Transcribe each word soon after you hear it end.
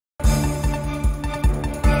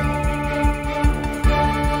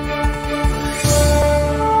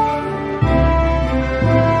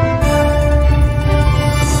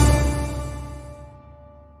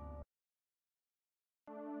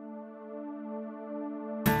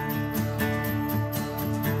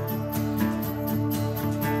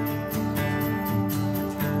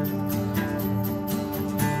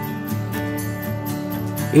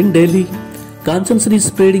In Delhi, Kanchan Shree is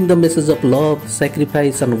spreading the message of love,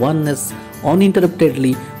 sacrifice and oneness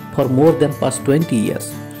uninterruptedly for more than past 20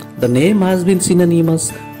 years. The name has been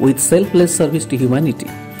synonymous with selfless service to humanity.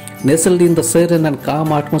 Nestled in the serene and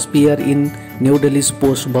calm atmosphere in New Delhi's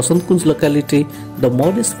post-Basant Kunj locality, the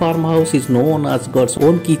modest farmhouse is known as God's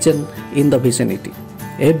own kitchen in the vicinity.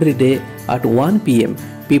 Every day at 1 p.m.,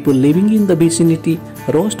 people living in the vicinity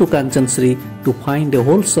rush to Kanchan Shree to find a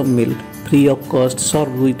wholesome meal free of cost,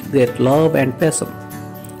 served with great love and passion.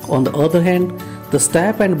 On the other hand, the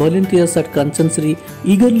staff and volunteers at Kanchan Shree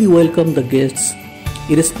eagerly welcome the guests,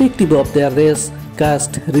 irrespective of their race,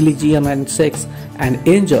 caste, religion and sex, and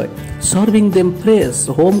enjoy serving them fresh,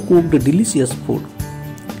 home-cooked delicious food.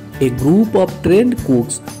 A group of trained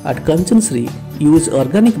cooks at Kanchan Shree use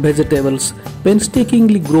organic vegetables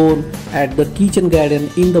painstakingly grown at the kitchen garden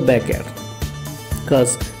in the backyard.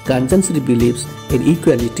 Thus, Kanchan Shree believes in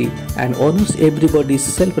equality and honors everybody's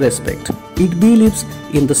self-respect. It believes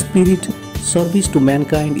in the spirit service to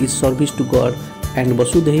mankind is service to God and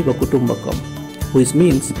Vasudhaiva Kutumbakam, which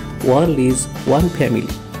means world is one family.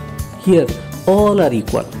 Here, all are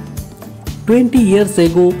equal. 20 years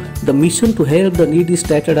ago, the mission to help the needy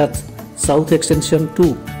started at South Extension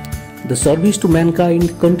 2. The service to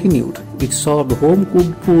mankind continued. It served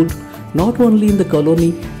home-cooked food not only in the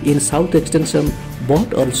colony in South Extension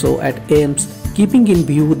but also at AIMS, keeping in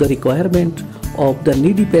view the requirement of the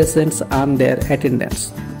needy patients and their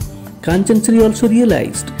attendants. Kanchan Shree also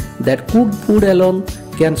realized that cooked food alone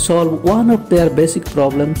can solve one of their basic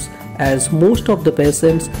problems, as most of the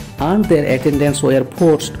patients and their attendants were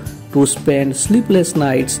forced to spend sleepless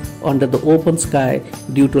nights under the open sky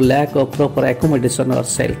due to lack of proper accommodation or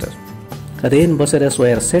shelter. Rain buses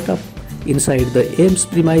were set up inside the AIMS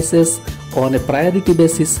premises on a priority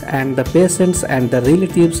basis, and the patients and the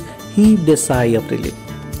relatives heaved a sigh of relief.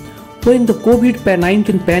 When the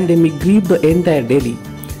COVID-19 pandemic gripped the entire Delhi,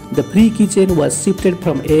 the free kitchen was shifted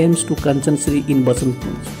from AIMS to Kanchan Shree in Basant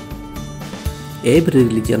Kunj. Every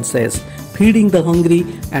religion says feeding the hungry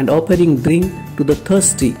and offering drink to the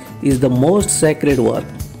thirsty is the most sacred work.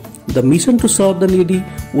 The mission to serve the needy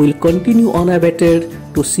will continue unabated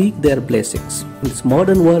to seek their blessings. In this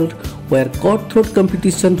modern world where cutthroat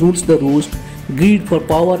competition rules the roost, greed for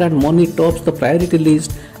power and money tops the priority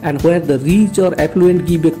list, and where the rich or affluent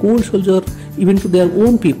give a cold shoulder even to their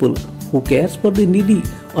own people, who cares for the needy,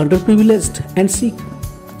 underprivileged and sick?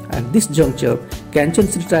 At this juncture,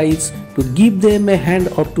 Kanchan Shree tries to give them a hand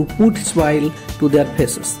up to put a smile to their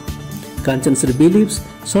faces. Kanchan Shree believes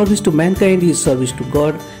service to mankind is service to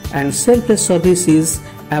God, and selfless service is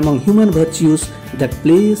among human virtues that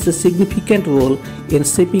plays a significant role in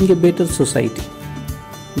shaping a better society.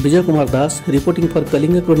 Vijay Kumar Das reporting for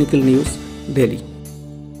Kalinga Chronicle News, Delhi.